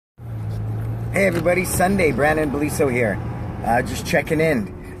Hey everybody, Sunday, Brannon Beliso here. Just checking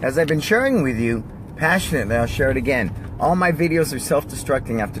in. As I've been sharing with you, passionately, I'll share it again. All my videos are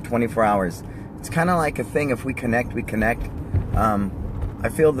self-destructing after 24 hours. It's kind of like a thing, if we connect, we connect. I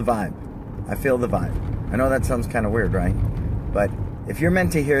feel the vibe. I feel the vibe. I know that sounds kind of weird, right? But if you're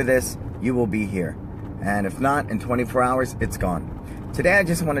meant to hear this, you will be here. And if not, in 24 hours, it's gone. Today I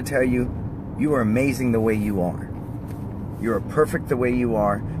just want to tell you, you are amazing the way you are. You are perfect the way you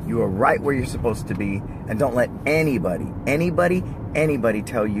are. You are right where you're supposed to be. And don't let anybody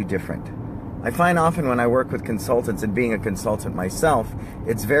tell you different. I find often when I work with consultants, and being a consultant myself,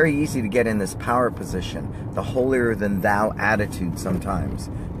 it's very easy to get in this power position, the holier than thou attitude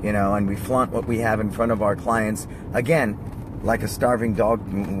sometimes, you know, and we flaunt what we have in front of our clients, again, like a starving dog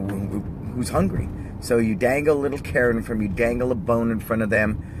who's hungry. So you dangle a little carrot in front of you, dangle a bone in front of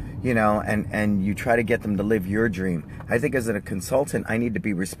them, you know, and you try to get them to live your dream. I think as a consultant, I need to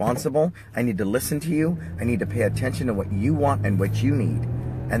be responsible. I need to listen to you. I need to pay attention to what you want and what you need,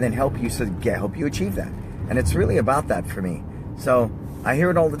 and then help you achieve that. And it's really about that for me. So I hear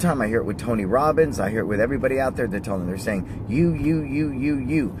it all the time. I hear it with Tony Robbins. I hear it with everybody out there. They're saying, you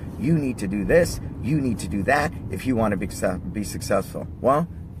need to do this. You need to do that if you want to be successful. Well,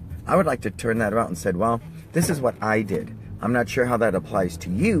 I would like to turn that around and said, well, this is what I did. I'm not sure how that applies to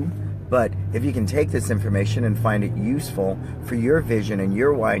you, but if you can take this information and find it useful for your vision and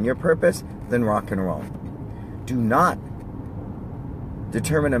your why and your purpose, then rock and roll. Do not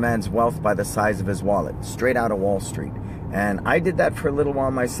determine a man's wealth by the size of his wallet, straight out of Wall Street. And I did that for a little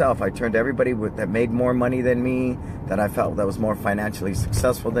while myself. I turned to everybody that made more money than me, that I felt that was more financially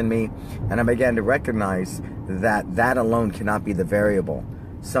successful than me, and I began to recognize that that alone cannot be the variable.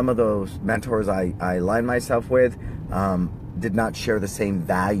 Some of those mentors I aligned myself with did not share the same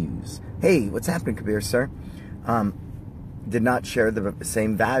values. Hey, what's happening, Kabir, sir? Did not share the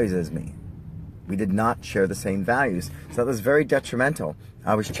same values as me. We did not share the same values. So that was very detrimental.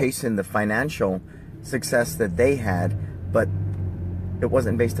 I was chasing the financial success that they had, but it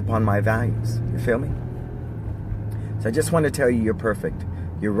wasn't based upon my values. You feel me? So I just want to tell you, you're perfect.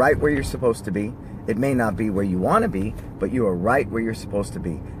 You're right where you're supposed to be. It may not be where you want to be, but you are right where you're supposed to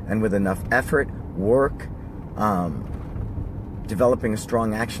be. And with enough effort, work, developing a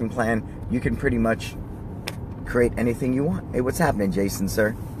strong action plan, you can pretty much create anything you want. Hey, what's happening, Jason,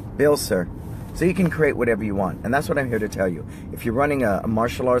 sir? Bill, sir? So you can create whatever you want. And that's what I'm here to tell you. If you're running a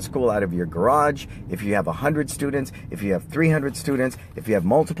martial arts school out of your garage, if you have 100 students, if you have 300 students, if you have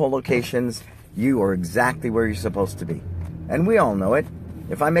multiple locations, you are exactly where you're supposed to be. And we all know it.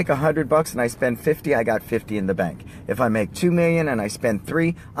 If I make $100 and I spend 50, I got 50 in the bank. If I make 2 million and I spend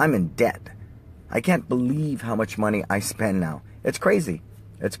 3, I'm in debt. I can't believe how much money I spend now. It's crazy.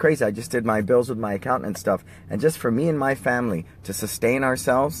 It's crazy. I just did my bills with my accountant and stuff. And just for me and my family to sustain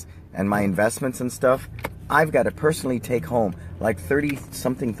ourselves and my investments and stuff, I've got to personally take home like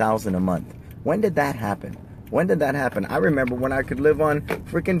 30-something thousand a month. When did that happen? When did that happen? I remember when I could live on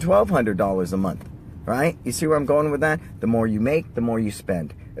freaking $1,200 a month. Right? You see where I'm going with that? The more you make, the more you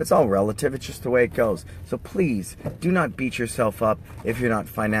spend. It's all relative. It's just the way it goes. So please, do not beat yourself up if you're not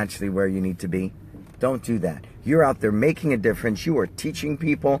financially where you need to be. Don't do that. You're out there making a difference. You are teaching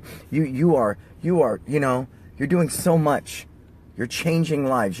people. You are, you know, you're doing so much. You're changing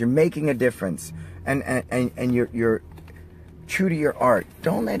lives. You're making a difference. And you're true to your art.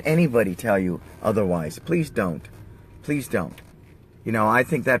 Don't let anybody tell you otherwise. Please don't. Please don't. You know, I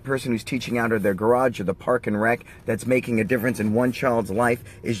think that person who's teaching out of their garage or the park and rec that's making a difference in one child's life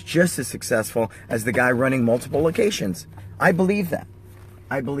is just as successful as the guy running multiple locations. I believe that.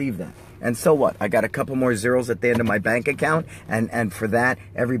 I believe that. And so what? I got a couple more zeros at the end of my bank account, and for that,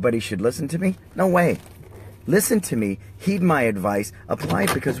 everybody should listen to me? No way. Listen to me, heed my advice, apply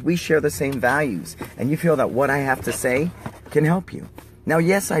it because we share the same values, and you feel that what I have to say can help you. Now,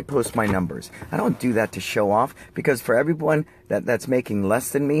 yes, I post my numbers. I don't do that to show off, because for everyone that's making less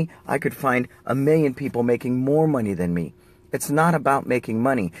than me, I could find 1 million people making more money than me. It's not about making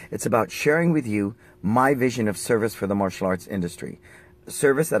money. It's about sharing with you my vision of service for the martial arts industry.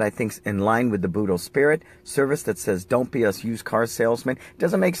 Service that I think's in line with the Buddha spirit. Service that says, don't be a used car salesman. It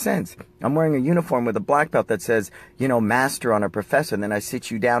doesn't make sense. I'm wearing a uniform with a black belt that says, you know, master on a professor. And then I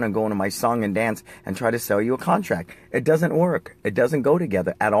sit you down and go into my song and dance and try to sell you a contract. It doesn't work. It doesn't go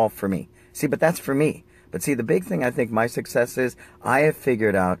together at all for me. See, but that's for me. But see, the big thing I think my success is, I have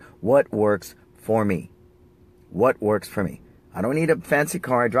figured out what works for me. What works for me. I don't need a fancy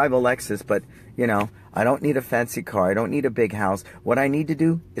car. I drive a Lexus, but, you know, I don't need a fancy car. I don't need a big house. What I need to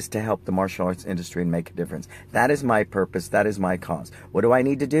do is to help the martial arts industry and make a difference. That is my purpose. That is my cause. What do I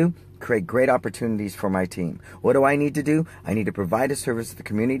need to do? create great opportunities for my team. What do I need to do? I need to provide a service to the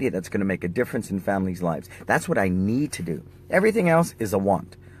community that's going to make a difference in families' lives. That's what I need to do. Everything else is a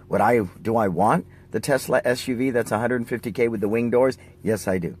want. Do I want the Tesla SUV that's $150K with the wing doors? Yes,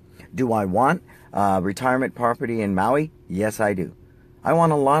 I do. Do I want retirement property in Maui? Yes, I do. I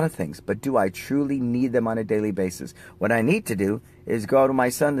want a lot of things, but do I truly need them on a daily basis? What I need to do is go to my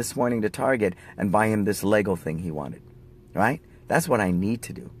son this morning to Target and buy him this Lego thing he wanted, right? That's what I need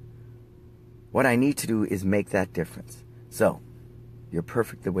to do. What I need to do is make that difference. So, you're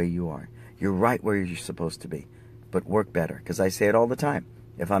perfect the way you are. You're right where you're supposed to be, but work better, because I say it all the time.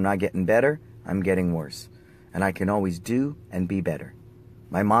 If I'm not getting better, I'm getting worse, and I can always do and be better.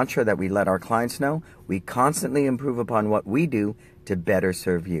 My mantra that we let our clients know, we constantly improve upon what we do to better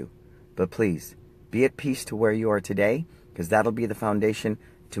serve you. But please, be at peace to where you are today, because that'll be the foundation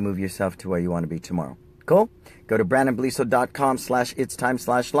to move yourself to where you want to be tomorrow. Cool? Go to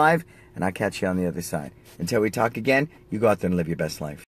brannonbeliso.com/itstime/live, and I'll catch you on the other side. Until we talk again, you go out there and live your best life.